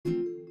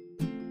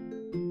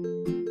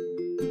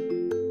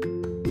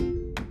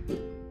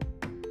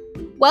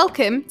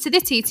Welcome to the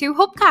T2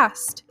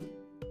 Hubcast.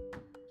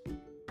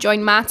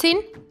 Join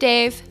Martin,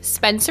 Dave,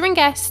 Spencer and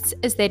guests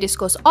as they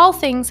discuss all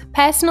things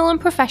personal and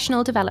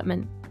professional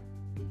development.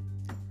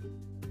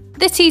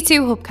 The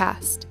T2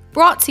 Hubcast,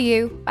 brought to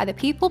you by the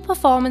People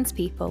Performance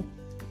People.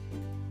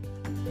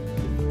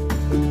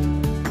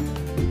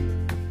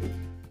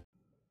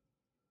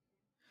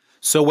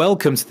 So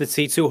welcome to the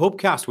T2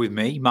 Hubcast with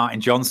me,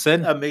 Martin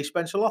Johnson. And me,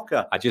 Spencer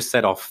Locker. I just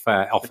said off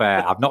air,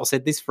 I've not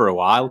said this for a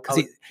while because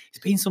it's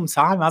been some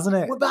time, hasn't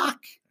it? We're back.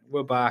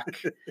 We're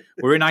back.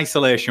 We're in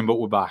isolation, but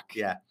we're back.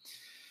 Yeah.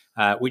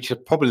 Which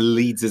probably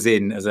leads us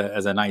in as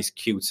a nice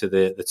cue to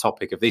the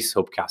topic of this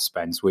Hubcast,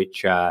 Spence,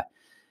 which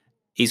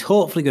is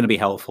hopefully going to be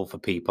helpful for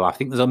people. I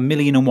think there's a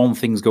million and one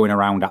things going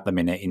around at the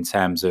minute in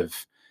terms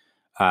of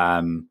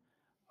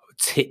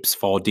tips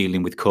for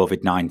dealing with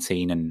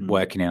COVID-19 and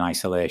working in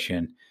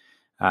isolation.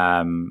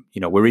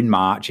 We're in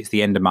March, it's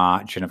the end of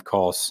March, and of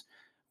course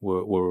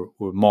we're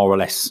more or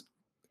less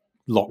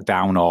locked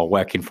down or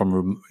working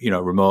from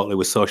remotely.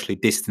 We're socially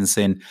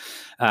distancing,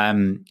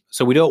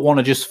 so we don't want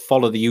to just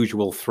follow the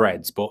usual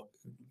threads, but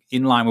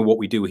in line with what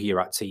we do here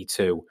at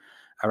T2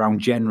 around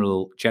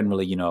generally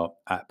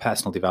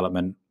personal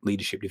development,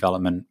 leadership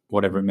development,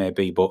 whatever it may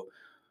be, but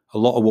a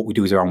lot of what we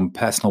do is around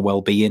personal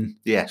well-being.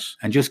 Yes.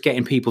 And just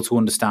getting people to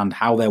understand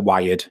how they're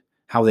wired,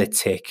 how they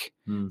tick,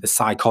 the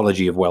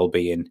psychology of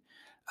well-being.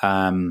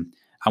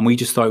 And we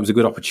just thought it was a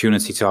good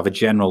opportunity to have a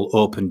general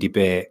open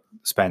debate,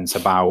 Spence,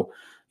 about,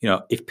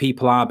 if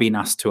people are being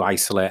asked to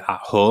isolate at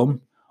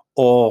home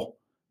or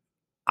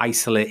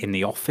isolate in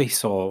the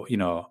office or,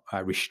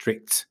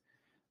 restrict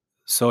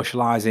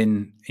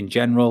socializing in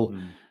general,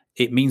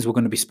 it means we're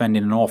going to be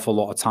spending an awful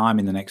lot of time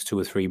in the next 2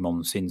 or 3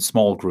 months in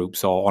small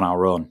groups or on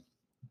our own.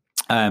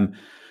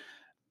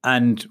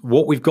 And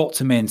what we've got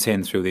to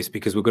maintain through this,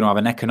 because we're going to have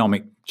an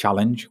economic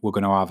challenge, we're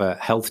going to have a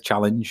health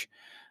challenge,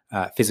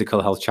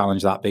 physical health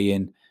challenge, that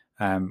being,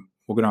 we're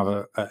going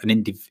to have an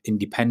individual,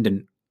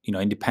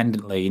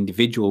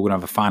 we're going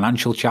to have a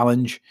financial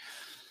challenge,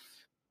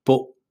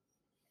 but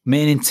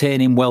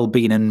maintaining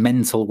well-being and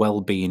mental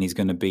well-being is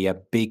going to be a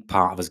big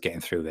part of us getting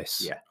through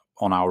this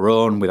on our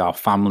own, with our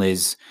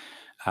families,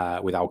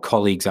 with our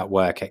colleagues at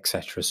work,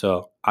 etc.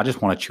 So I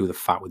just want to chew the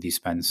fat with you,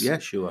 Spence. Yeah,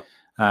 sure.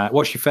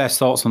 What's your first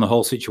thoughts on the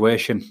whole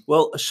situation?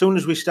 Well, as soon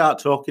as we start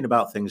talking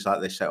about things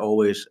like this, it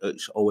always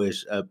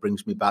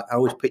brings me back. I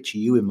always picture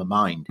you in my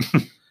mind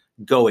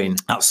going.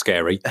 That's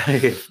scary.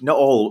 I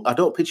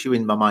don't picture you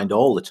in my mind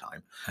all the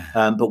time.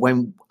 But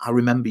when I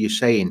remember you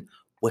saying,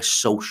 we're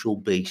social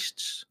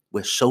beasts,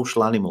 we're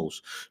social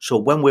animals. So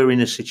when we're in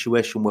a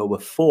situation where we're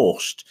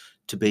forced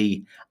to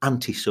be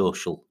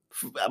antisocial,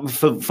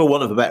 for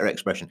want of a better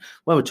expression,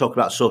 when we're talking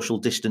about social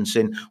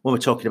distancing, when we're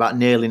talking about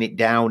nailing it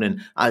down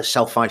and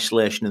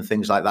self-isolation and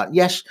things like that,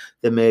 yes,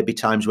 there may be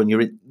times when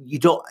you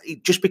don't,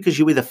 just because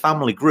you're with a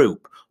family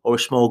group or a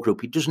small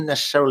group, it doesn't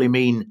necessarily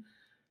mean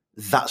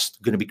that's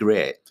going to be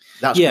great.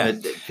 That's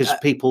because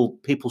people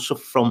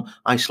suffer from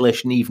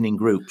isolation even in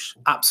groups.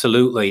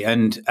 Absolutely,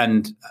 and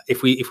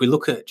if we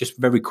look at, just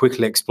very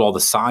quickly explore the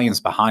science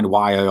behind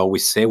why I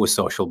always say we're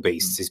social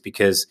beasts, is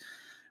because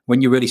when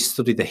you really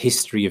study the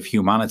history of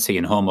humanity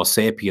and Homo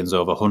sapiens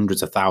over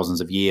hundreds of thousands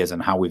of years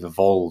and how we've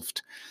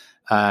evolved,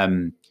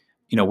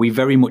 we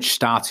very much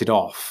started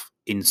off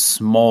in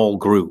small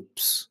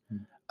groups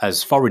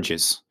as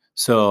foragers.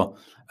 So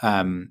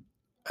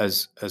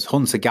as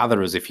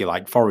hunter-gatherers, if you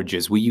like,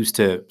 foragers, we used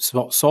to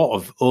sort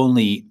of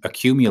only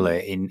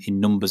accumulate in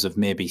numbers of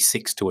maybe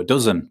 6 to a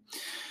dozen.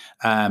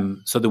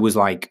 So there was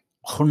like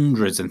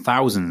hundreds and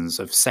thousands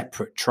of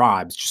separate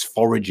tribes just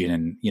foraging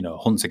and,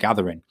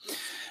 hunter-gathering.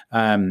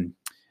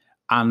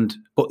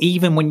 But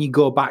even when you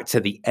go back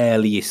to the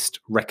earliest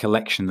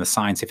recollection, the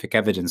scientific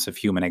evidence of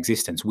human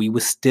existence, we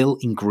were still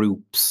in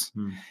groups.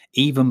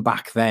 Even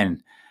back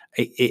then,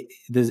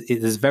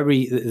 there's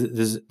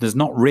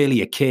not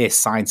really a case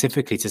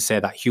scientifically to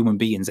say that human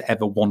beings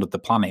ever wandered the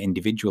planet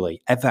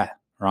individually, ever,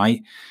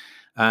 right?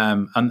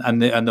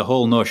 And the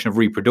whole notion of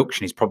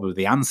reproduction is probably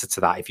the answer to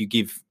that. If you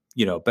give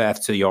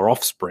birth to your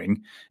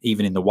offspring,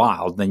 even in the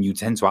wild, then you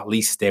tend to at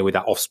least stay with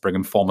that offspring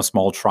and form a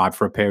small tribe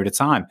for a period of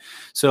time.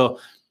 So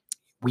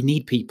we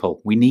need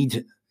people. We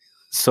need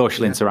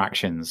social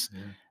interactions.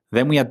 Yeah.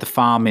 Then we had the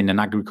farming and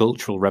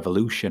agricultural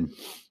revolution,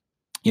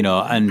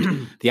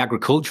 and the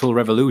agricultural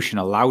revolution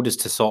allowed us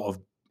to sort of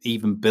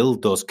even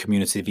build those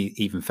communities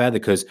even further,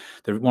 because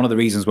one of the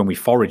reasons when we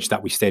foraged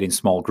that we stayed in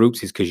small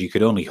groups is because you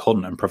could only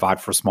hunt and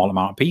provide for a small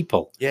amount of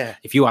people. Yeah.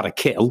 If you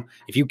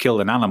killed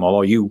an animal,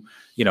 or you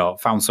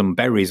found some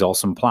berries or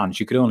some plants,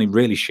 you could only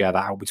really share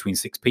that out between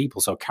 6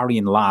 people. So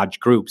carrying large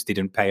groups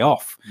didn't pay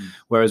off.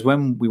 Whereas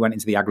when we went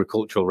into the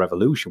agricultural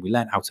revolution, we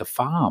learned how to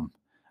farm.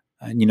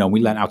 And, we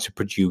learned how to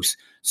produce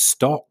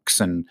stocks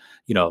and,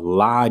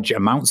 large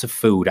amounts of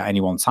food at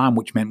any one time,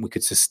 which meant we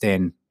could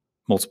sustain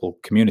multiple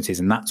communities.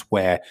 And that's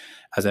where,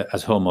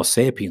 as Homo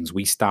sapiens,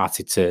 we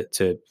started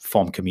to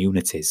form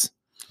communities.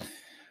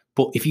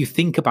 But if you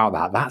think about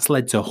that, that's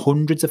led to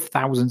hundreds of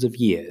thousands of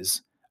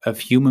years of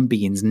human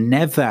beings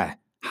never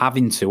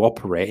having to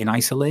operate in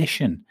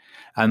isolation.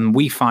 And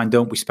we find,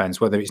 don't we, Spence,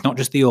 whether it's not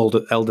just the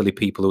elderly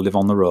people who live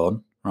on their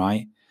own,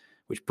 right,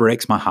 which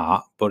breaks my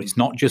heart, but it's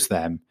not just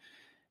them.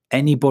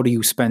 Anybody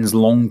who spends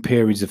long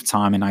periods of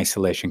time in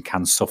isolation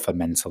can suffer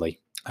mentally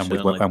and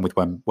with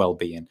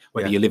well-being.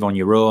 Whether you live on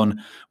your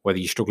own, whether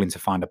you're struggling to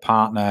find a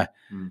partner,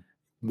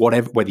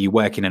 whatever, whether you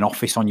work in an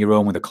office on your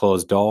own with a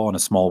closed door and a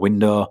small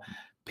window,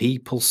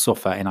 people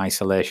suffer in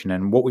isolation.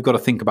 And what we've got to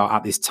think about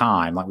at this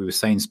time, like we were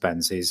saying,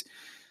 Spence, is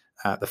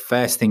the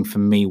first thing for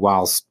me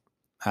whilst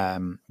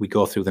we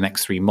go through the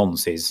next 3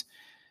 months is,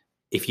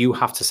 if you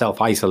have to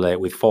self-isolate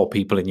with 4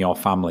 people in your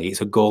family,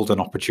 it's a golden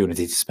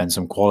opportunity to spend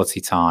some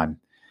quality time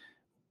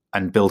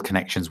and build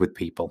connections with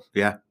people.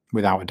 Yeah.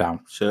 Without a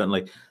doubt.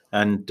 Certainly.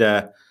 And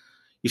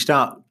you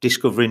start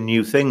discovering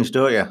new things,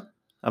 don't you?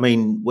 I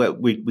mean,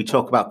 we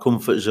talk about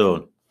comfort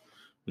zone.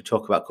 We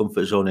talk about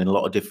comfort zone in a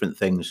lot of different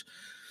things.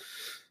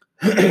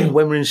 When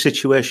we're in a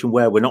situation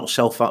where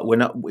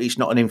it's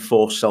not an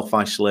enforced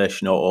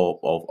self-isolation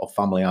or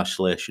family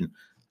isolation,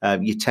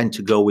 you tend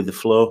to go with the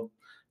flow.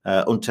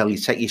 Until you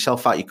take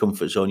yourself out of your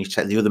comfort zone, you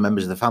take the other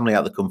members of the family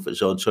out of the comfort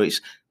zone. So it's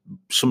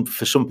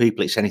for some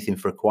people, it's anything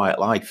for a quiet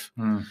life.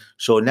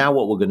 So now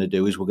what we're going to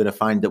do is we're going to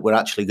find that we're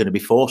actually going to be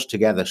forced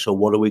together. So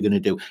what are we going to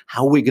do?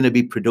 How are we going to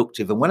be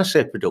productive? And when I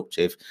say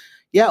productive,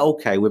 yeah,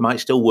 okay, we might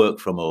still work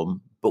from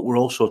home, but we're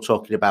also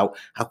talking about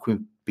how can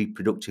we be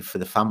productive for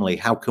the family?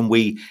 How can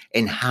we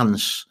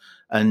enhance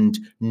and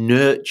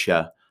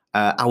nurture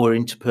our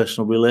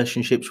interpersonal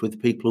relationships with the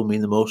people who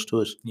mean the most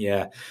to us?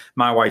 Yeah.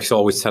 My wife's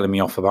always telling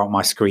me off about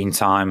my screen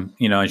time,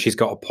 and she's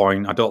got a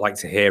point. I don't like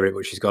to hear it,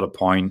 but she's got a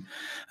point.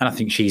 And I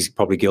think she's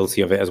probably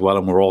guilty of it as well.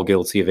 And we're all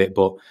guilty of it.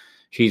 But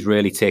she's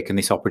really taken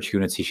this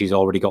opportunity. She's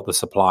already got the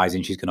supplies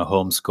and she's going to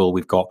homeschool.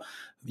 We've got,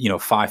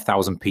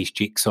 5,000 piece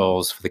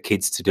jigsaws for the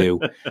kids to do,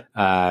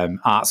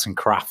 arts and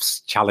crafts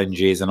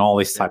challenges and all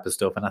this type of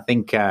stuff. And I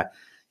think,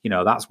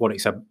 that's what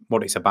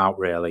it's about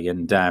really.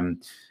 And,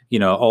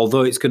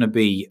 although it's going to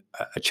be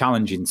a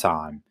challenging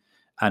time,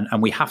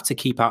 and we have to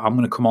keep I'm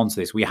going to come on to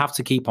this, we have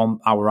to keep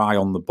our eye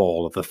on the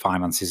ball of the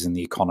finances and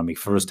the economy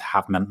for us to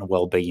have mental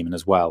well-being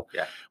as well.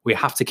 Yeah. We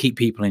have to keep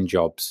people in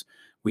jobs.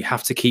 We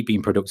have to keep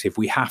being productive.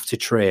 We have to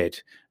trade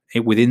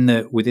within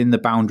the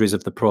boundaries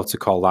of the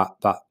protocol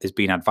that is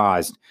being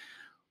advised.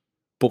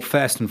 But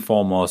first and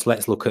foremost,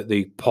 let's look at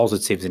the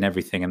positives in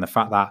everything, and the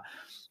fact that,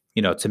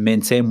 to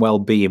maintain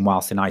well-being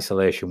whilst in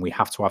isolation, we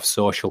have to have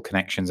social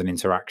connections and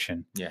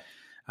interaction. Yeah.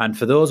 And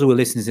for those who are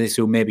listening to this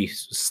who may be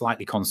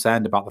slightly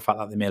concerned about the fact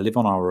that they may live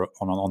on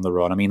their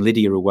own, I mean,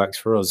 Lydia, who works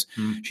for us,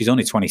 she's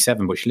only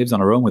 27, but she lives on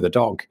her own with a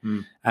dog.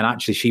 And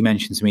actually, she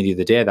mentioned to me the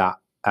other day that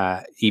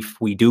if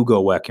we do go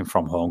working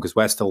from home, because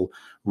we're still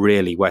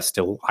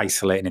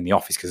isolating in the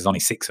office because there's only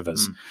 6 of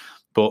us,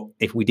 but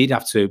if we did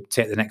have to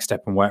take the next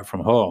step and work from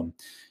home,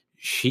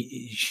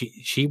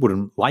 she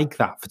wouldn't like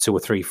that for 2 or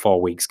 3,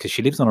 4 weeks because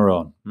she lives on her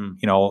own.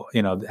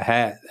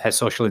 Her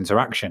social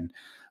interaction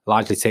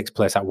largely takes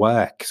place at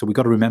work. So we've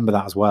got to remember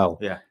that as well.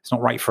 Yeah. It's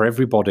not right for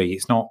everybody.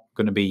 It's not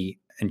going to be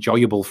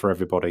enjoyable for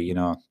everybody,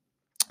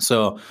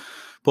 So,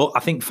 but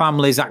I think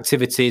families,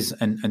 activities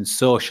and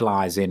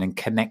socializing and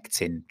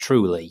connecting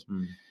truly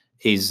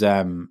is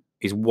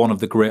one of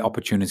the great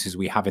opportunities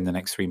we have in the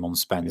next 3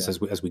 months, Spence,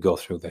 as we go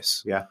through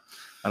this. Yeah.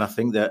 And I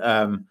think that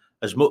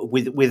as much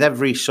with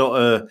every sort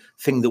of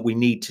thing that we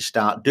need to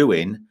start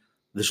doing,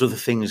 there's other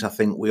things I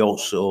think we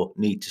also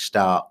need to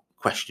start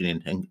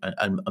questioning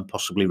and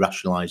possibly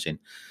rationalizing.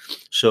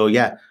 So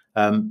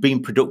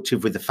being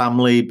productive with the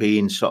family,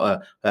 being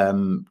sort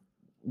of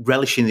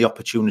relishing the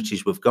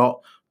opportunities we've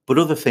got, but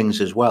other things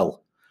as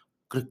well.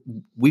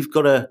 We've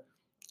got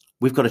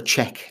to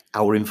check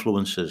our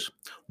influences.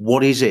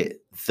 What is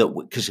it that,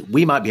 because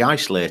we might be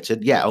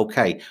isolated,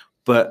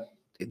 but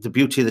the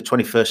beauty of the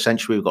 21st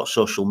century, we've got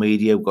social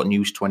media, we've got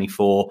News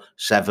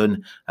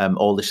 24/7,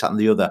 all this, that, and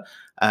the other.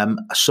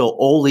 So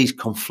all these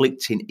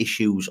conflicting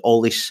issues,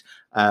 all this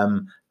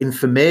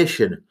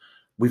information,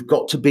 we've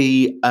got to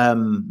be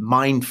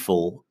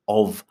mindful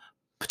of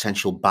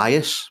potential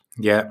bias.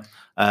 Yeah.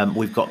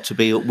 We've got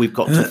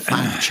to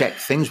fact check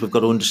things. We've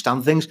got to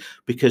understand things,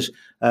 because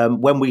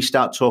when we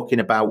start talking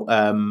about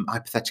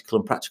hypothetical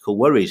and practical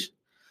worries,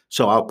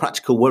 so our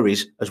practical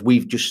worries, as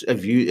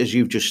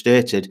you've just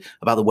stated,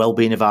 about the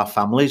well-being of our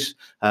families,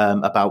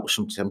 about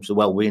sometimes the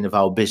well-being of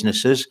our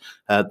businesses,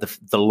 the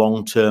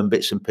long-term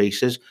bits and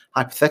pieces.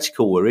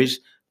 Hypothetical worries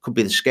could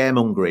be the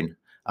scaremongering.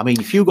 I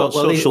mean, if you've got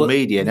social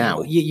media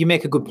now, you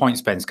make a good point,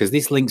 Spence, because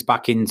this links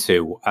back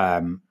into,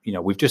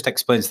 we've just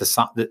explained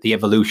the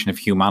evolution of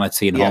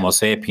humanity and Homo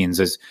sapiens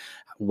as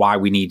why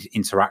we need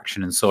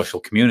interaction and social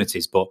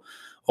communities, but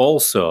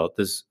also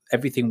there's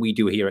everything we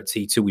do here at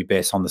T2 we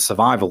base on the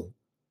survival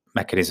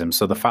mechanism.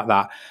 So the fact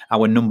that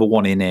our number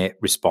one innate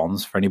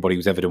response for anybody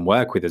who's ever done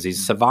work with us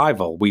is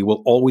survival. We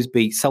will always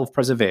be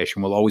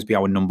self-preservation will always be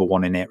our number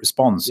one innate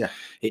response. Yeah.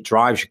 It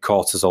drives your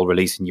cortisol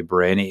release in your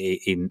brain.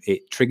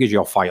 It triggers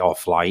your fight or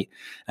flight,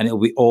 and it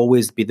will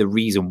always be the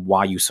reason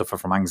why you suffer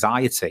from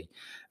anxiety.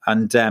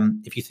 And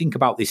if you think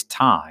about this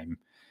time,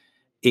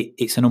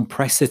 it's an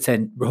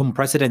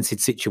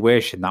unprecedented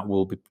situation that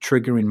will be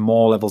triggering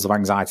more levels of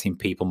anxiety in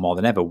people more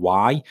than ever.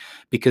 Why?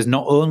 Because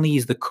not only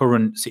is the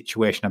current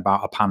situation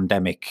about a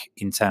pandemic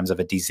in terms of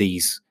a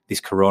disease, this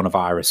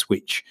coronavirus,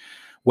 which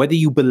whether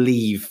you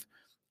believe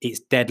it's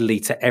deadly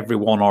to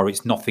everyone or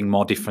it's nothing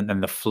more different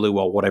than the flu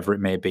or whatever it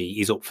may be,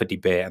 is up for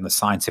debate, and the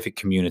scientific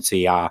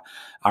community are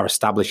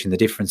establishing the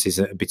differences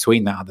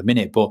between that at the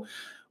minute. But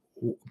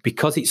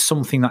because it's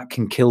something that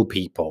can kill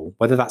people,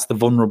 whether that's the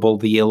vulnerable,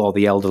 the ill, or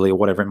the elderly, or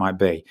whatever it might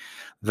be,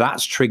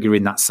 that's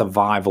triggering that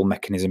survival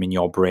mechanism in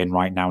your brain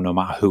right now, no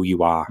matter who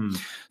you are.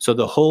 So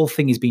the whole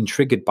thing is being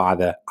triggered by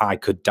the I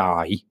could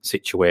die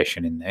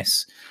situation in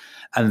this.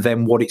 And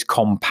then what it's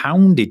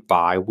compounded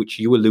by, which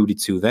you alluded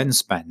to then,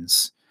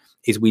 Spence,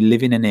 is we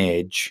live in an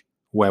age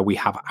where we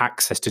have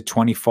access to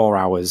 24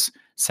 hours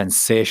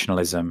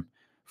sensationalism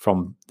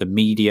from the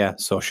media,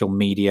 social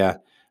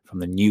media, from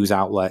the news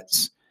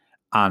outlets.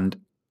 And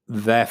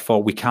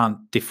therefore, we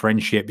can't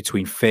differentiate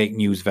between fake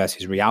news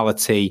versus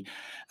reality.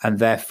 And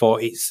therefore,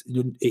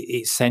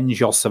 it sends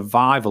your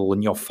survival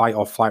and your fight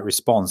or flight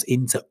response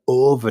into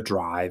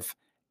overdrive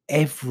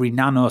every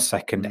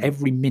nanosecond,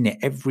 every minute,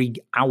 every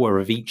hour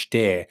of each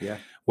day. Yeah.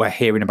 We're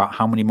hearing about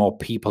how many more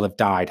people have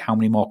died, how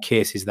many more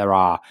cases there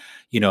are.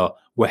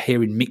 We're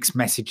hearing mixed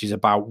messages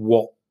about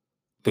what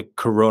the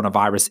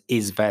coronavirus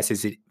is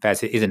versus it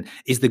isn't.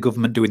 Is the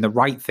government doing the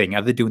right thing?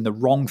 Are they doing the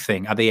wrong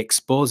thing? Are they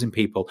exposing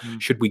people?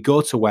 Should we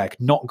go to work,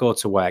 not go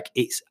to work?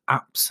 It's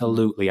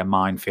absolutely a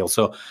minefield.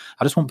 So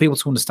I just want people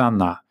to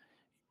understand that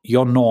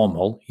you're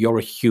normal, you're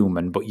a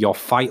human, but your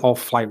fight or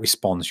flight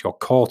response, your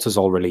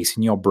cortisol release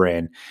in your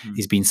brain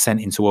is being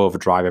sent into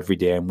overdrive every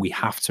day. And we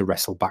have to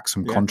wrestle back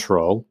some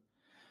control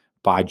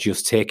by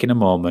just taking a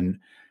moment.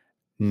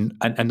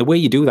 And the way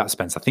you do that,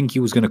 Spence, I think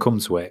you was going to come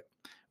to it,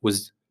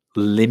 was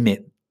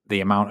limit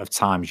the amount of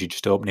times you're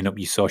just opening up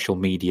your social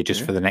media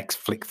just for the next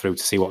flick through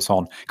to see what's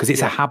on, because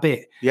it's a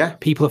habit. Yeah,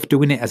 people are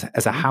doing it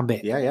as a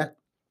habit. Yeah,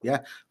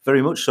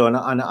 very much so. And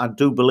I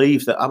do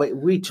believe that. I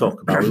mean, we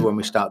talk about it when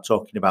we start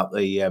talking about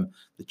the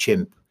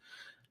chimp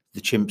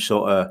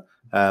sort of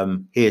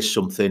hears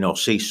something or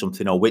sees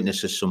something or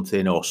witnesses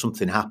something or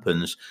something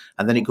happens,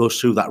 and then it goes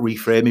through that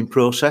reframing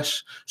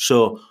process.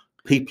 So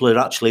people are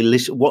actually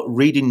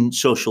reading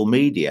social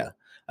media.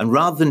 And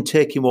rather than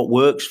taking what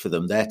works for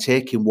them, they're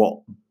taking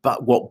what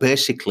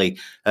basically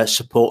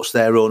supports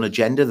their own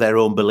agenda, their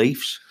own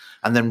beliefs,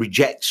 and then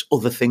rejects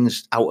other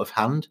things out of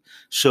hand.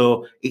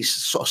 So it's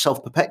sort of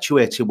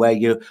self-perpetuating, where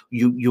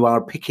you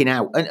are picking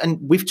out, and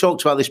we've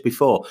talked about this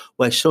before,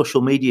 where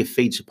social media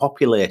feeds are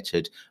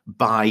populated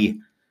by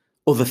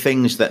other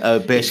things that are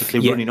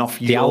basically running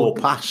off your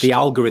past. The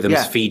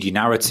algorithms feed your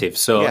narrative.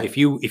 So if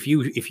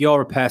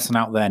you're a person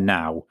out there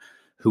now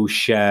who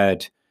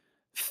shared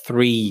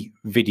 3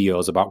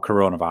 videos about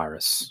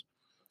coronavirus,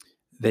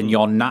 then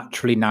you're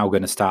naturally now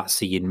going to start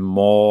seeing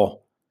more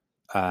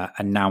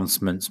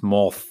announcements,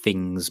 more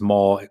things,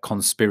 more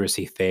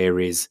conspiracy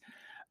theories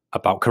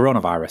about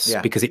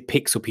coronavirus, because it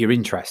picks up your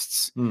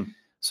interests.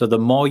 So the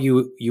more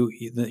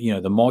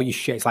the more you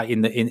share, it's like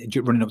in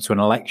running up to an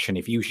election,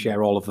 if you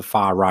share all of the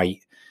far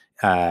right,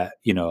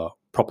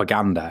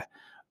 propaganda,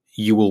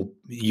 you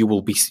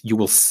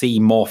will see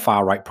more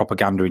far right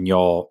propaganda in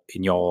your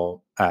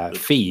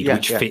feed,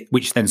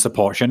 which then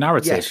supports your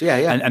narrative.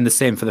 And the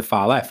same for the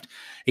far left.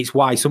 It's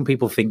why some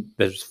people think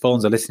their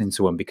phones are listening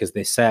to them, because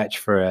they search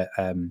for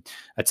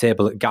a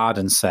table at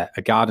garden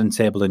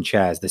table and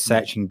chairs. They're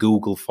searching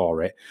Google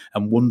for it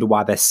and wonder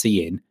why they're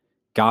seeing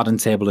garden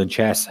table and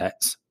chair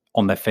sets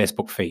on their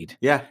Facebook feed.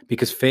 Yeah.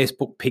 Because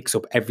Facebook picks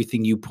up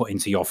everything you put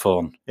into your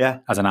phone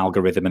as an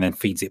algorithm and then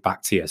feeds it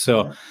back to you.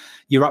 So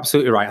you're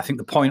absolutely right. I think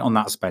the point on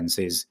that, Spence,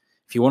 is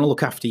if you want to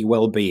look after your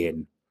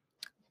well-being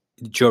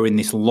during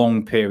this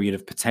long period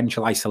of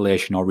potential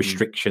isolation or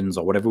restrictions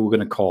or whatever we're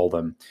going to call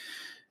them,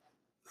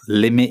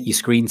 limit your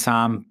screen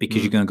time,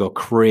 because you're going to go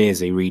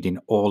crazy reading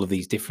all of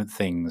these different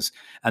things.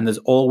 And there's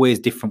always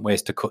different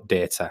ways to cut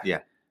data. Yeah.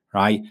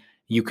 Right.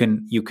 You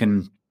can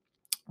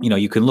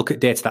look at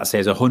data that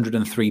says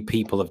 103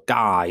 people have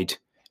died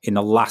in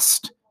the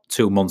last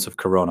 2 months of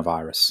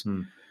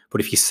coronavirus.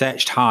 But if you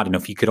searched hard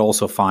enough, you could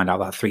also find out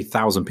that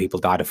 3,000 people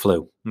died of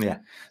flu. Yeah.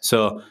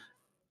 So,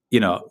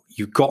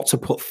 you've got to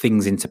put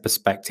things into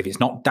perspective. It's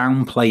not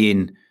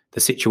downplaying the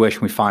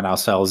situation we find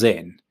ourselves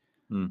in,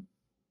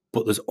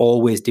 but there's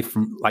always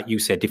different, like you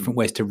said, different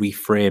ways to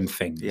reframe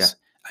things. Yeah.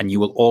 And you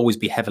will always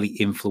be heavily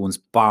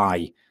influenced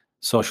by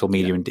social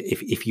media, and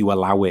if you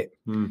allow it,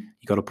 you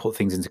got to put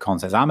things into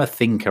context. I'm a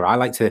thinker. I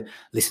like to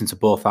listen to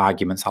both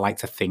arguments. I like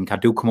to think. I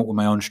do come up with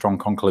my own strong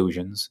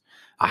conclusions.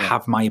 I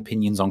have my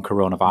opinions on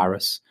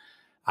coronavirus.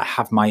 I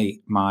have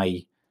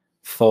my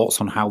thoughts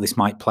on how this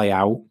might play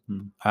out,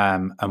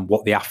 and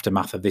what the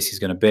aftermath of this is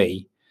going to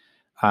be.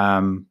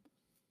 And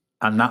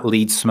that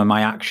leads some of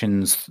my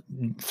actions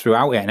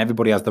throughout it, and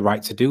everybody has the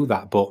right to do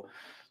that. But,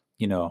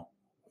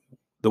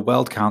 the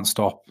world can't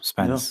stop,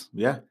 Spence.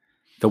 No. Yeah.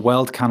 The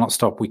world cannot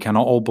stop. We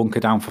cannot all bunker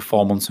down for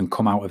 4 months and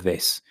come out of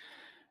this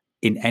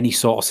in any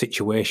sort of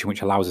situation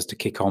which allows us to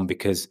kick on,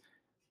 because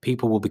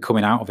people will be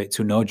coming out of it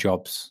to no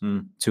jobs,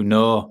 to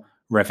no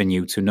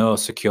revenue, to no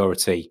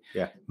security.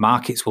 Yeah.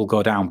 Markets will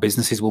go down,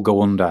 businesses will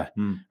go under,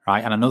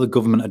 right? And I know the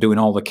government are doing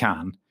all they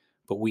can,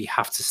 but we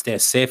have to stay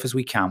as safe as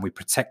we can. We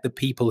protect the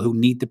people who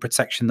need the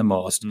protection the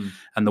most,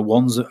 and the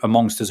ones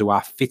amongst us who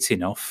are fit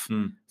enough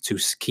to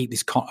keep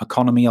this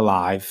economy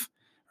alive,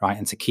 right,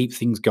 and to keep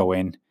things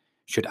going,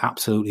 should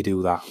absolutely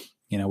do that.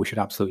 You know, we should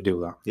absolutely do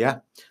that. Yeah,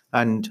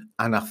 and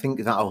I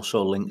think that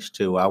also links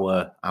to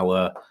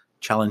our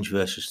challenge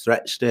versus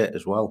threat state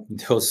as well.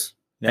 It does.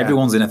 Yeah.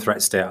 Everyone's in a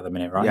threat state at the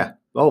minute, right? Yeah.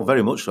 Oh,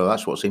 very much so.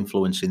 That's what's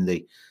influencing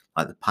the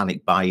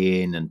panic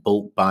buy-in and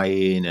bulk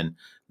buy-in and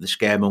the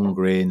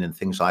scaremongering and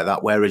things like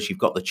that. Whereas you've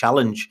got the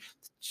challenge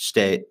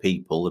state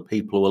people, the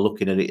people who are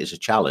looking at it as a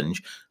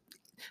challenge.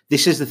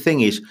 This is the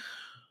thing is,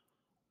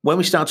 when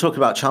we start talking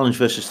about challenge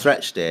versus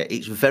threat state,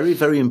 it's very,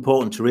 very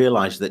important to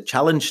realise that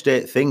challenge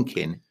state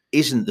thinking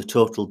isn't the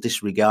total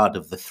disregard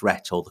of the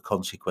threat or the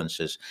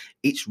consequences.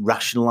 It's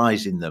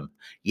rationalising them.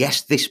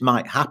 Yes, this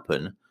might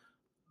happen,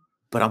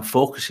 but I'm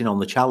focusing on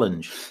the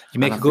challenge. You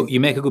make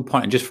a good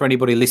point. And just for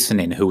anybody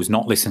listening who's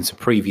not listened to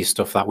previous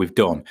stuff that we've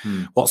done,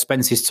 what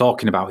Spence is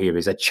talking about here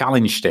is a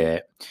challenge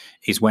state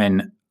is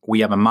when we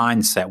have a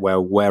mindset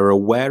where we're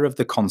aware of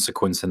the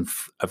consequence and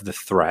of the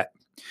threat.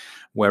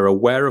 We're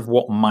aware of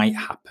what might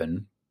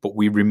happen, but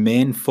we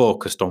remain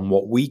focused on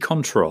what we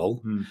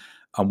control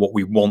and what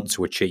we want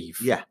to achieve.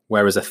 Yeah.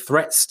 Whereas a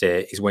threat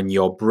state is when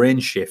your brain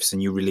shifts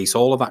and you release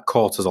all of that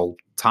cortisol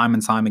time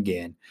and time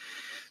again.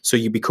 So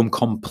you become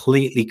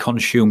completely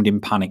consumed in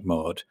panic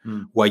mode,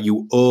 where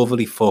you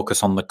overly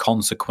focus on the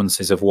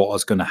consequences of what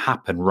is going to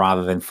happen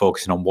rather than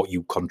focusing on what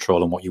you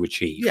control and what you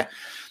achieve. Yeah.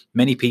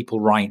 Many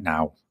people right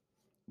now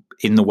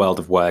in the world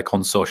of work,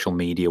 on social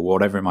media,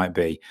 whatever it might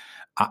be,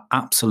 are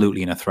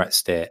absolutely in a threat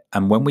state.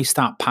 And when we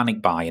start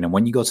panic buying, and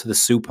when you go to the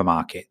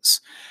supermarkets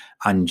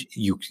and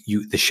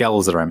the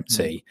shelves are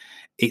empty,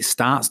 it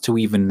starts to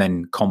even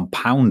then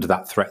compound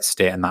that threat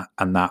state and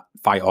that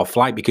fight or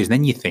flight, because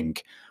then you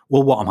think,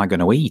 well, what am I going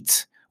to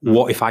eat?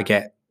 What if I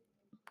get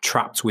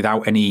trapped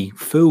without any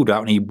food,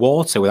 without any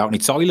water, without any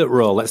toilet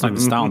roll? Let's not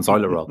even start on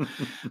toilet roll.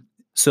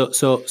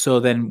 So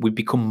then we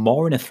become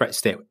more in a threat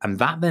state, and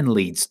that then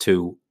leads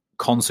to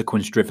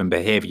consequence-driven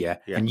behavior,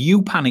 and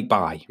you panic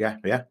buy.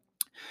 Yeah.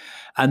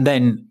 And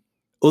then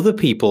other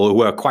people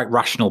who are quite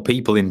rational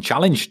people in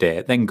challenge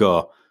state then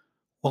go,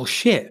 well,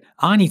 shit,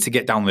 I need to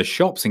get down the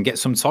shops and get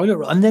some toilet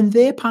roll. And then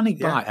they panic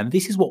buy. And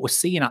this is what we're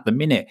seeing at the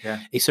minute. Yeah.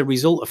 It's a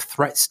result of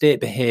threat state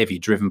behavior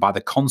driven by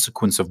the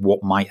consequence of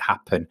what might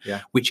happen,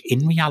 which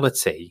in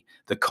reality,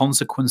 the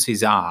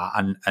consequences are,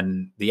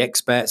 and the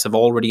experts have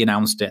already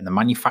announced it, and the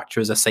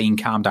manufacturers are saying,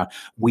 calm down,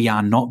 we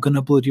are not going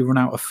to bloody run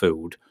out of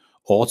food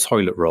or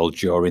toilet roll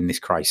during this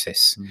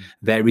crisis.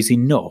 There is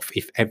enough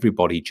if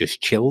everybody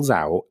just chills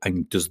out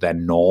and does their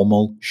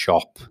normal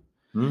shop.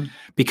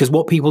 Because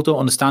what people don't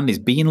understand is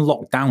being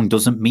locked down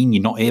doesn't mean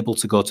you're not able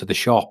to go to the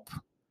shop.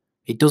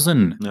 It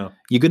doesn't. No.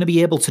 You're going to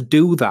be able to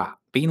do that.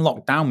 Being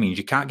locked down means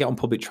you can't get on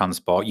public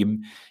transport.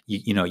 You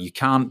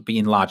can't be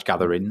in large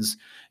gatherings.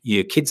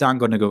 Your kids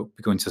aren't going to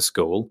be going to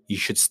school. You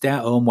should stay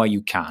at home where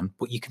you can,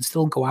 but you can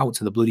still go out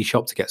to the bloody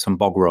shop to get some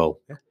bog roll,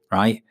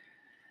 right?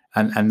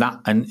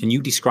 And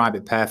you describe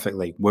it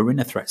perfectly. We're in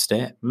a threat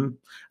state, and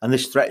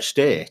this threat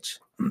state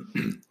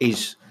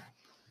is.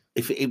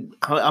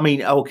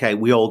 Okay,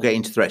 we all get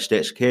into threat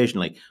states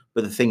occasionally,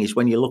 but the thing is,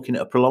 when you're looking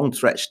at a prolonged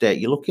threat state,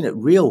 you're looking at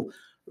real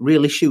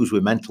issues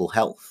with mental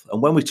health.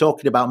 And when we're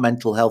talking about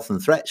mental health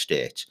and threat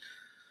state,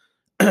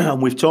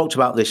 and we've talked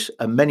about this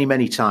many,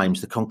 many times,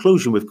 the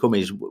conclusion we've come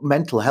is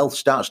mental health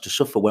starts to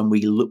suffer when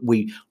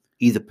we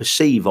either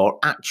perceive or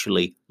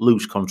actually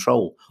lose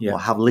control or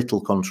have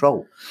little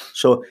control.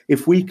 So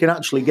if we can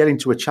actually get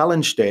into a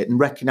challenge state and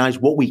recognize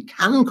what we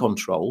can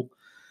control,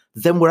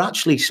 then we're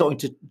actually starting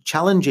to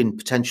challenging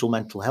potential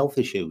mental health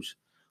issues.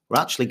 We're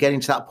actually getting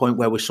to that point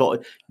where we're sort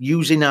of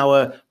using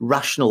our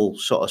rational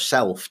sort of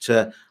self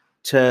to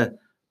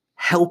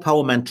help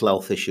our mental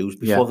health issues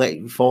before they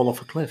fall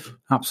off a cliff.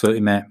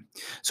 Absolutely, mate.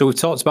 So we've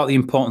talked about the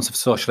importance of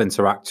social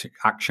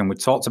interaction. We've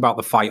talked about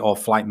the fight or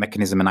flight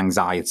mechanism and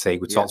anxiety.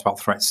 We've talked about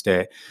threat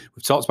state.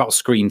 We've talked about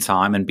screen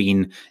time and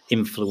being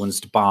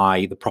influenced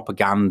by the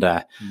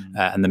propaganda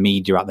and the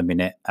media at the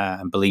minute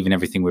and believing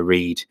everything we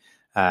read.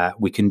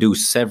 We can do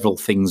several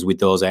things with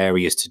those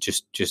areas to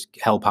just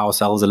help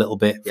ourselves a little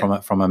bit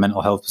from a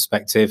mental health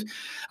perspective.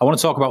 I want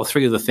to talk about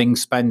 3 other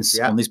things, Spence,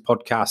 on this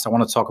podcast. I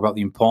want to talk about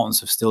the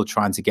importance of still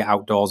trying to get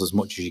outdoors as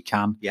much as you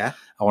can. Yeah.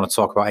 I want to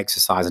talk about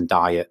exercise and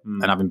diet.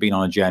 And having been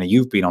on a journey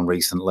you've been on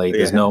recently,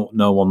 there's no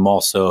one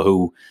more so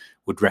who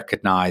would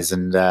recognise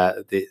and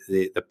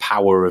the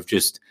power of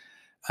just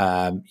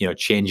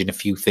changing a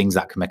few things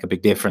that can make a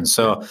big difference.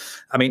 So,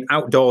 I mean,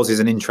 outdoors is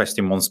an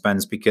interesting one,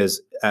 Spence,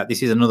 because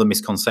this is another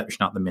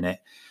misconception at the minute.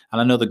 And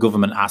I know the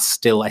government are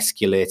still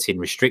escalating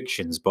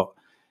restrictions, but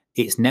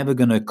it's never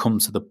going to come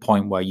to the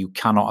point where you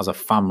cannot, as a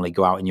family,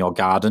 go out in your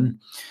garden,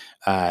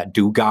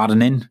 do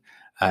gardening.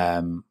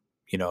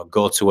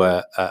 go to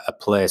a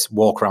place,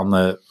 walk around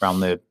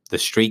the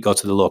street, go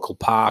to the local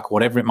park,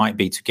 whatever it might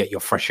be, to get your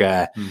fresh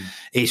air.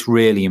 It's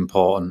really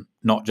important,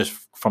 not just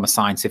from a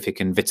scientific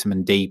and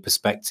vitamin D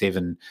perspective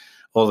and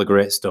all the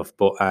great stuff,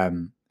 but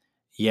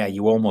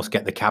you almost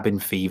get the cabin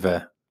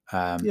fever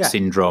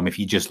syndrome if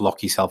you just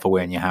lock yourself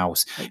away in your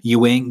house.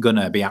 You ain't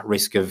gonna be at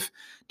risk of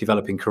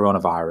developing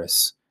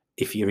coronavirus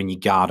if you're in your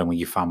garden with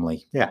your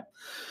family. Yeah.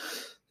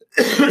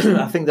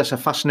 I think that's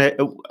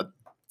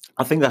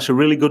a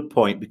really good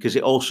point, because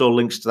it also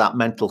links to that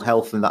mental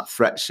health and that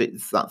threat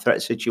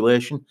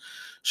situation.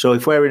 So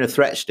if we're in a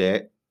threat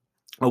state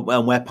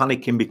and we're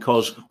panicking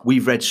because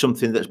we've read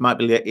something that might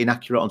be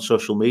inaccurate on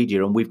social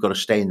media and we've got to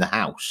stay in the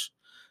house,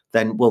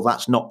 then, well,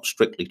 that's not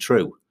strictly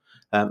true.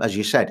 As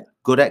you said,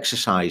 good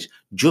exercise,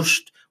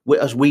 just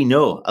as we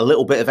know, a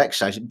little bit of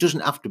exercise. It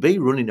doesn't have to be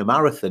running a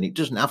marathon. It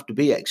doesn't have to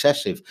be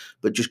excessive,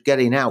 but just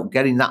getting out,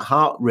 getting that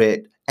heart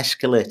rate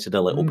escalated a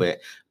little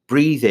bit,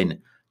 breathing,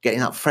 getting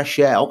that fresh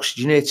air,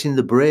 oxygenating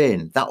the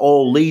brain. That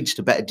all leads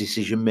to better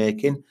decision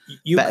making,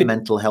 better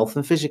mental health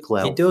and physical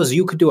health. It does.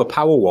 You could do a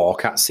power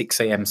walk at 6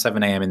 a.m.,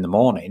 7 a.m. in the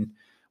morning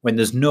when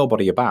there's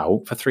nobody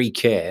about for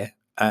 3K.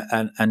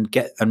 And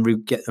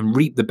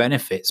reap the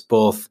benefits,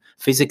 both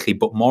physically,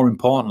 but more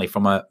importantly,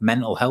 from a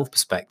mental health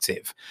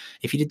perspective.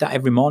 If you did that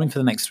every morning for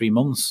the next 3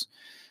 months,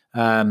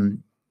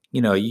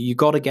 you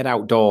got to get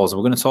outdoors.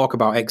 We're going to talk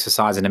about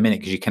exercise in a minute,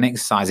 because you can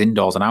exercise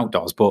indoors and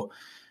outdoors, but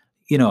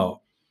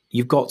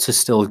you've got to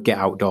still get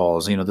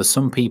outdoors. There's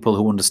some people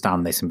who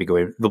understand this and be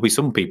going. There'll be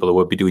some people who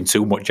will be doing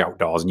too much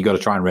outdoors, and you got to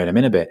try and rein them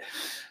in a bit.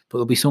 But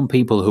there'll be some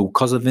people who,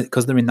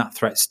 because they're in that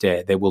threat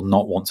state, they will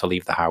not want to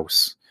leave the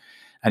house.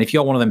 And if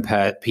you're one of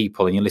them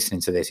people and you're listening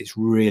to this, it's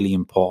really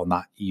important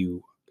that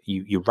you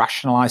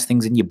rationalize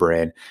things in your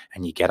brain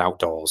and you get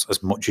outdoors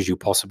as much as you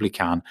possibly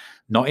can.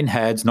 Not in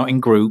herds, not in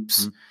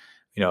groups,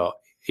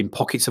 in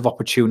pockets of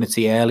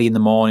opportunity early in the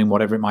morning,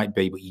 whatever it might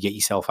be, but you get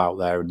yourself out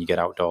there and you get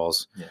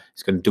outdoors. Yeah.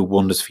 It's going to do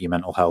wonders for your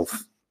mental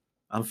health.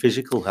 And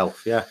physical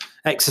health, yeah.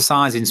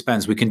 Exercising,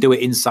 Spence, we can do it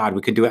inside,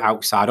 we can do it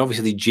outside.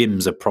 Obviously,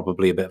 gyms are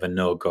probably a bit of a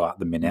no-go at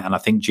the minute, and I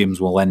think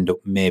gyms will end up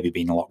maybe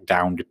being locked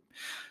down,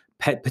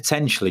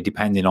 potentially,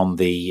 depending on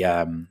the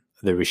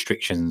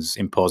restrictions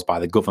imposed by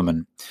the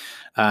government,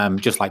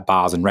 just like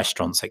bars and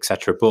restaurants,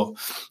 etc. But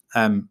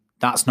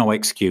that's no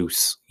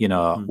excuse.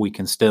 We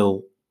can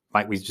still,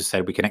 like we just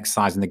said, we can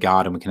exercise in the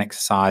garden, we can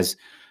exercise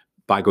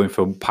by going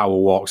for power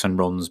walks and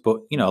runs.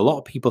 But, a lot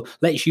of people,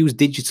 let's use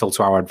digital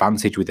to our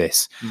advantage with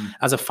this.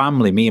 As a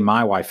family, me and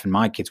my wife and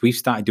my kids, we've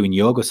started doing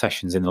yoga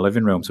sessions in the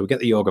living room. So we get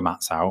the yoga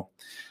mats out.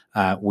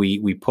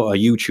 We put a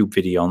YouTube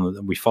video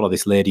on. We follow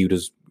this lady who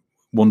does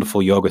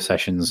wonderful yoga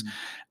sessions,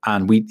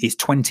 and it's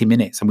 20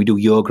 minutes and we do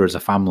yoga as a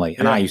family.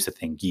 And I used to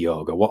think,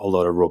 yoga, what a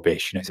load of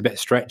rubbish. It's a bit of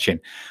stretching.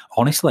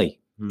 Honestly,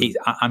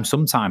 I'm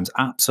sometimes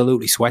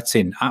absolutely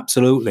sweating,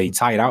 absolutely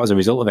tired out as a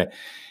result of it.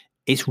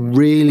 It's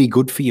really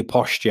good for your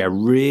posture,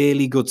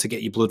 really good to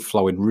get your blood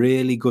flowing,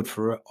 really good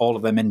for all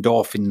of them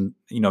endorphin,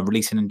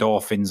 releasing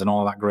endorphins and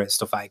all that great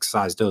stuff that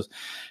exercise does.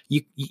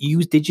 You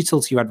use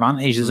digital to your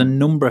advantage. There's a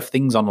number of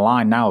things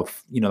online now,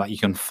 that you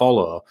can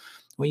follow,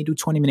 where you do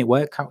 20-minute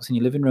workouts in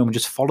your living room and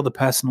just follow the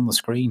person on the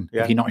screen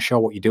if you're not sure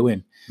what you're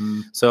doing.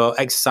 So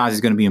exercise is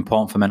going to be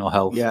important for mental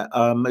health. Yeah,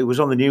 it was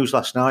on the news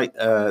last night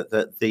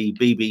that the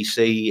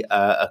BBC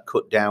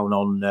cut down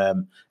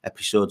on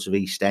episodes of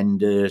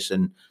EastEnders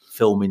and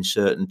filming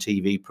certain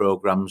TV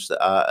programmes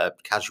that are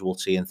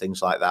Casualty and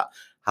things like that.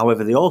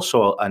 However, they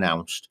also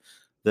announced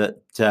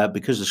that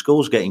because the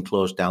school's getting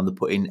closed down, they're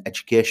putting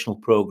educational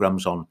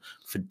programmes on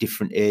for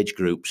different age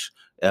groups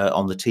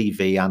on the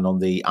TV and on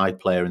the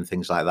iPlayer and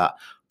things like that.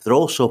 They're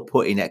also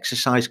putting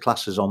exercise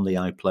classes on the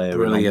iPlayer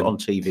and on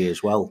TV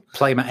as well.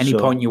 Play them at any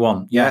point you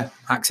want. Yeah.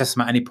 Access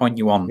them at any point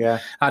you want. Yeah.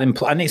 And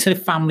it's a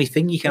family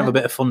thing you can have a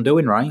bit of fun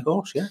doing, right? Of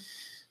course, yeah.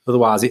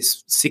 Otherwise,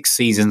 it's 6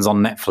 seasons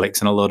on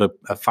Netflix and a load of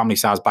a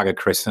family-sized bag of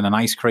crisps and an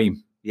ice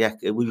cream. Yeah,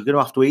 well, you're going to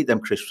have to eat them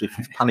crisps if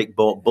you've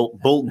bulk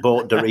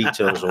bought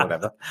Doritos or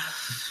whatever.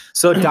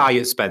 So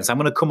diet, Spence. I'm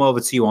going to come over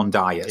to you on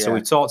diet. Yeah. So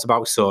we've talked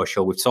about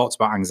social, we've talked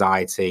about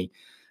anxiety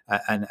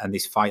and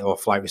this fight or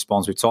flight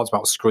response. We've talked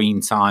about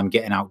screen time,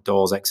 getting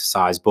outdoors,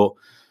 exercise. But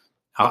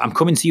I'm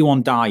coming to you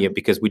on diet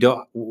because we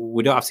don't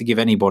have to give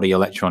anybody a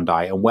lecture on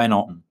diet, and we're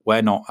not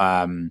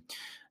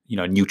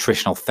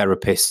nutritional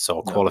therapists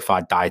or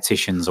qualified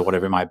dietitians or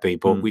whatever it might be.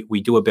 But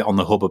we do a bit on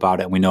the hub about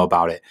it, and we know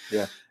about it.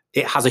 Yeah.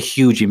 It has a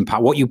huge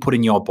impact. What you put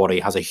in your body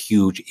has a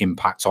huge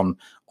impact on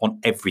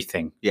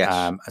everything.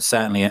 Yes.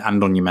 Certainly,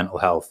 and on your mental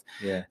health.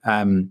 Yeah.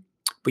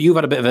 But you've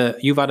had a bit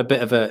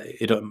of a.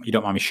 You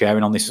don't mind me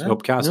sharing on this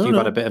podcast. You've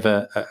had a bit of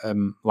a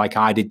like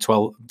I did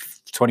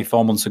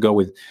 24 months ago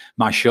with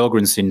my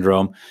Sjogren's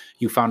syndrome.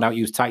 You found out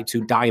you was type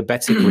 2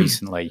 diabetic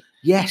recently.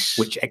 Yes.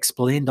 Which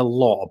explained a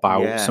lot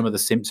about some of the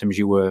symptoms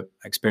you were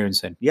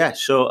experiencing. Yeah.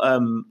 So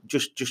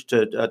just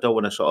to, I don't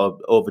want to sort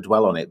of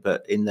overdwell on it,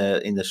 but in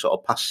the sort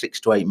of past 6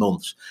 to 8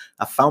 months,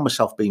 I found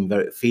myself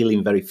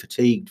feeling very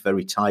fatigued,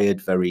 very tired,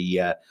 very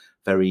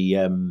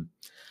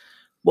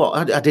Well,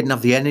 I didn't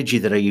have the energy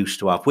that I used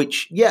to have,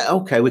 which, yeah,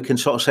 okay, we can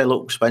sort of say,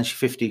 look, Spence,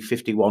 50,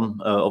 51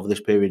 over this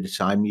period of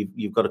time,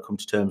 you've got to come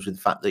to terms with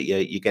the fact that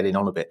you're getting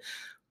on a bit.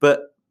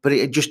 But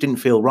it just didn't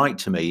feel right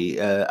to me.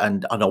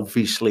 And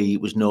obviously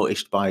it was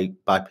noticed by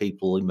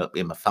people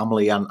in my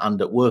family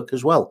and at work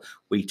as well.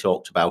 We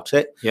talked about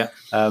it. Yeah.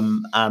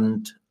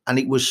 And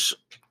it was,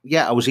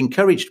 I was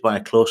encouraged by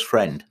a close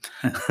friend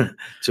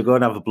to go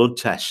and have a blood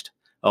test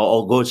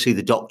or go and see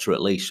the doctor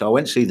at least. So I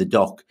went to see the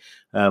doc.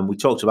 We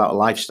talked about a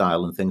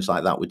lifestyle and things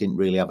like that. We didn't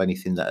really have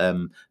anything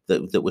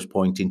that was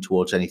pointing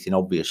towards anything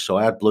obvious. So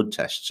I had blood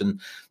tests, and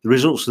the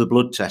results of the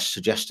blood test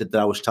suggested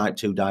that I was type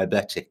 2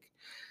 diabetic,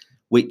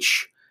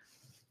 which,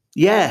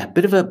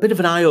 bit of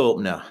an eye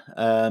opener.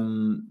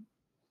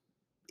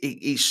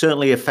 It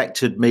certainly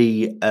affected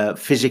me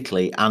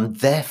physically and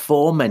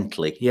therefore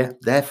mentally. Yeah,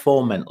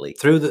 therefore mentally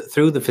through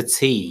the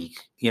fatigue.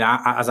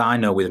 As I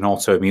know, with an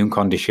autoimmune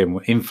condition,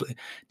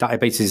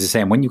 diabetes is the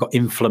same. When you've got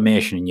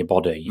inflammation in your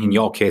body, in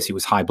your case, it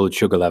was high blood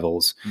sugar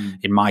levels.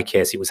 In my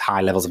case, it was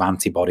high levels of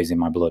antibodies in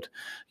my blood.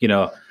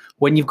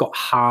 When you've got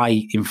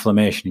high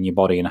inflammation in your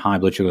body and high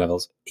blood sugar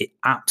levels, it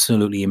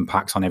absolutely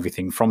impacts on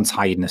everything from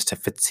tiredness to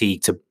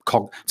fatigue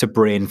to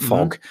brain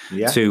fog,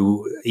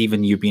 to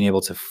even you being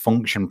able to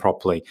function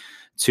properly,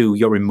 to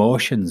your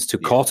emotions, to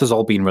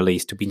cortisol being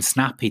released, to being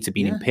snappy, to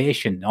being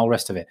impatient, all the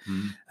rest of it.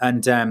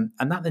 And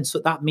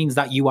that means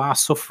that you are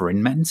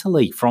suffering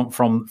mentally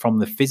from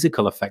the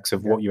physical effects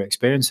of what you're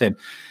experiencing.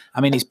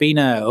 I mean, it's been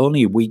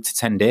only a week to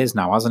 10 days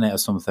now, hasn't it, or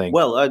something?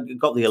 Well, I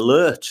got the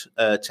alert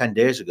 10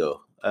 days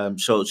ago.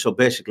 So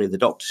basically, the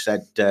doctor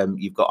said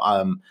you've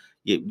got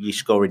you're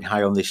scoring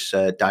high on this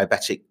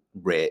diabetic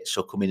rate,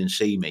 so come in and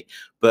see me.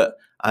 But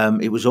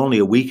it was only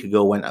a week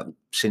ago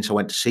since I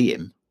went to see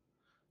him.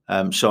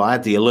 So I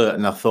had the alert,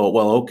 and I thought,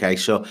 well, okay,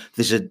 so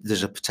there's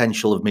a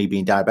potential of me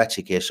being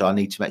diabetic here, so I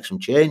need to make some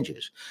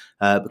changes.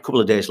 A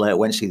couple of days later, I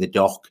went to see the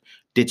doc,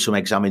 did some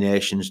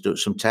examinations, did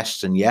some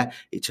tests, and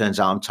it turns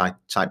out I'm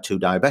type 2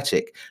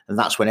 diabetic, and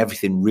that's when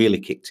everything really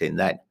kicked in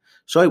then.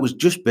 So it was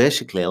just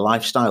basically a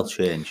lifestyle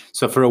change.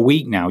 So for a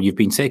week now, you've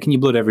been taking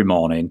your blood every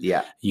morning.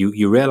 Yeah.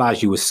 You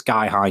realised you were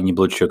sky high in your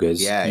blood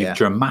sugars. Yeah. You've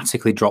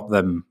dramatically dropped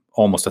them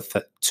almost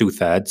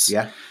 2/3.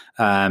 Yeah.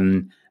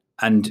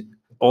 And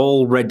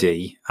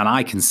already, and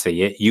I can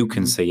see it, you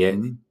can see it,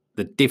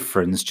 the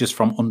difference just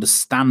from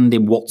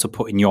understanding what to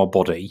put in your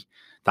body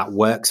that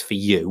works for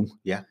you.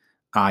 Yeah.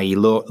 I.e.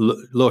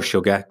 low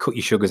sugar, cut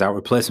your sugars out,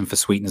 replace them for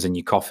sweeteners in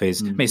your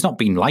coffees. I mean, it's not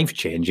been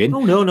life-changing.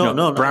 Oh,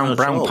 no.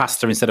 Brown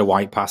pasta instead of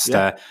white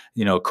pasta,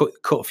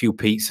 cut a few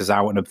pizzas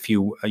out and a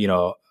few,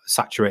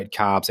 saturated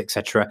carbs,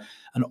 etc.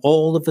 And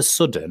all of a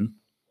sudden,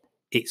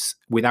 it's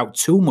without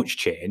too much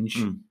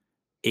change,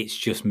 it's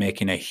just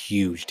making a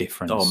huge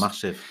difference. Oh,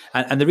 massive.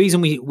 And the reason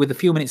with a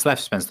few minutes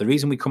left, Spence, the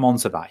reason we come on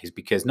to that is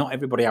because not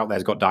everybody out there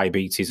has got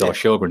diabetes or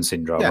Sjogren's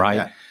syndrome, right?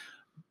 Yeah.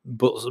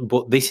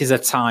 But this is a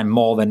time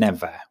more than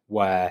ever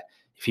where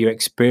if you're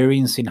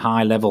experiencing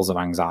high levels of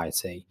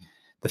anxiety,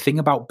 the thing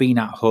about being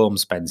at home,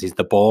 Spence, is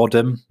the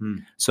boredom.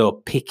 So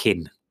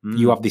picking,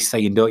 you have this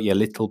saying, don't you?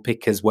 Little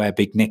pickers wear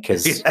big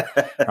knickers,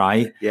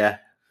 right? Yeah.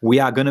 We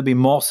are going to be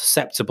more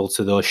susceptible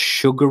to those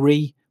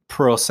sugary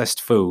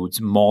processed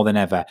foods more than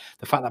ever.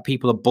 The fact that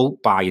people are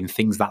bulk buying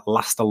things that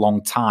last a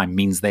long time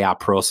means they are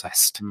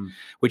processed,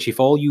 which if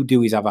all you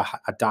do is have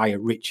a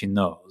diet rich in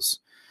those,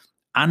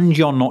 and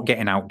you're not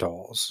getting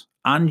outdoors,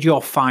 and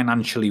you're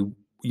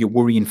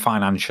worrying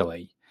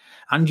financially,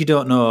 and you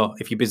don't know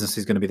if your business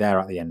is going to be there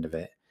at the end of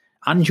it,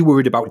 and you're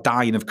worried about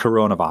dying of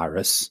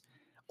coronavirus,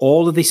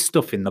 all of this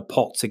stuff in the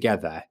pot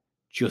together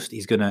just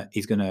is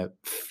gonna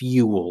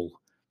fuel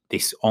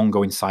this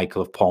ongoing cycle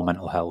of poor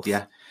mental health.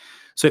 Yeah.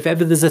 So if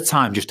ever there's a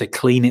time just to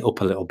clean it up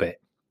a little bit,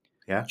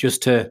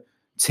 just to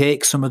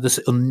take some of this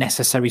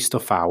unnecessary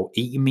stuff out,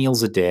 eat your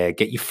meals a day,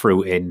 get your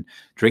fruit in,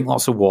 drink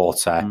lots of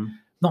water.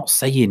 Not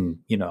saying,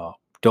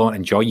 don't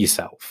enjoy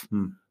yourself.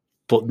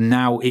 But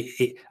now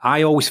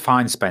I always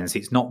find, Spence,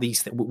 it's not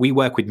these. We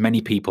work with many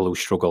people who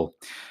struggle,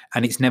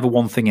 and it's never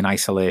one thing in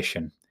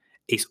isolation.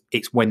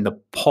 It's when the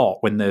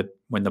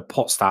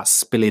pot starts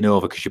spilling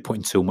over because you're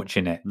putting too much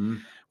in it.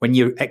 When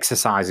your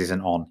exercise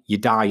isn't on, your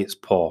diet's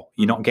poor,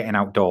 you're not getting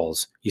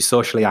outdoors, you're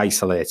socially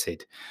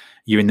isolated.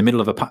 You're in the middle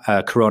of a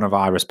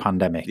coronavirus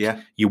pandemic. Yeah.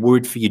 You're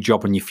worried for your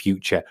job and your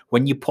future.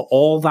 When you put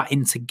all that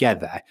in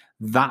together,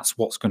 that's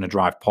what's going to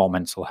drive poor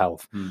mental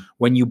health.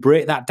 When you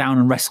break that down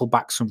and wrestle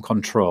back some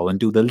control and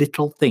do the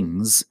little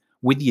things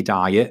with your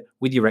diet,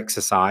 with your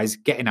exercise,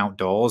 getting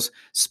outdoors,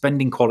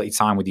 spending quality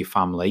time with your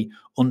family,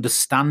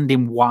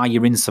 understanding why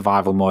you're in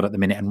survival mode at the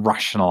minute and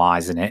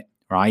rationalizing it,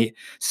 right?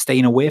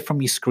 Staying away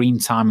from your screen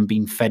time and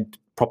being fed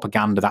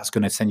propaganda that's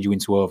going to send you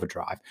into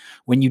overdrive.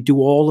 When you do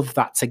all of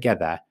that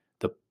together,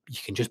 you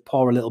can just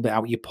pour a little bit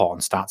out of your pot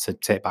and start to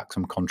take back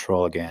some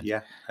control again.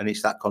 Yeah, and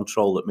it's that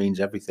control that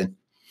means everything.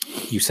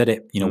 You said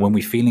it. When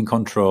we feel in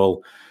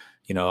control,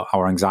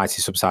 our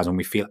anxiety subsides. When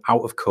we feel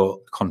out of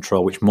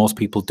control, which most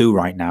people do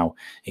right now,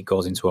 it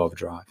goes into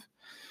overdrive.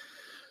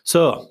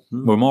 So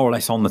we're more or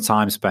less on the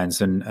time, Spence,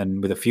 and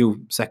with a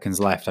few seconds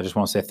left, I just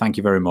want to say thank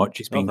you very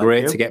much. It's been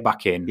great to get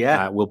back in.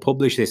 Yeah. We'll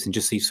publish this and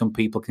just see if some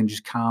people can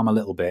just calm a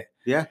little bit.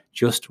 Yeah.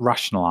 Just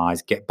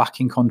rationalise, get back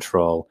in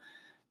control,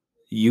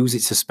 use it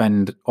to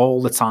spend all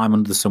the time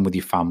under the sun with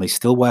your family,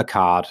 still work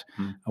hard.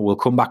 And we'll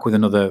come back with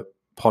another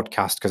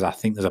podcast because I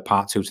think there's a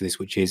part 2 to this,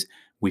 which is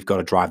we've got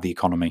to drive the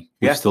economy.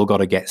 We've still got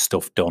to get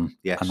stuff done.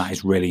 Yes. And that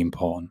is really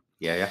important.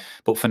 Yeah.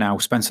 But for now,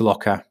 Spencer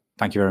Locker,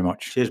 thank you very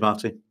much. Cheers,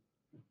 Martin.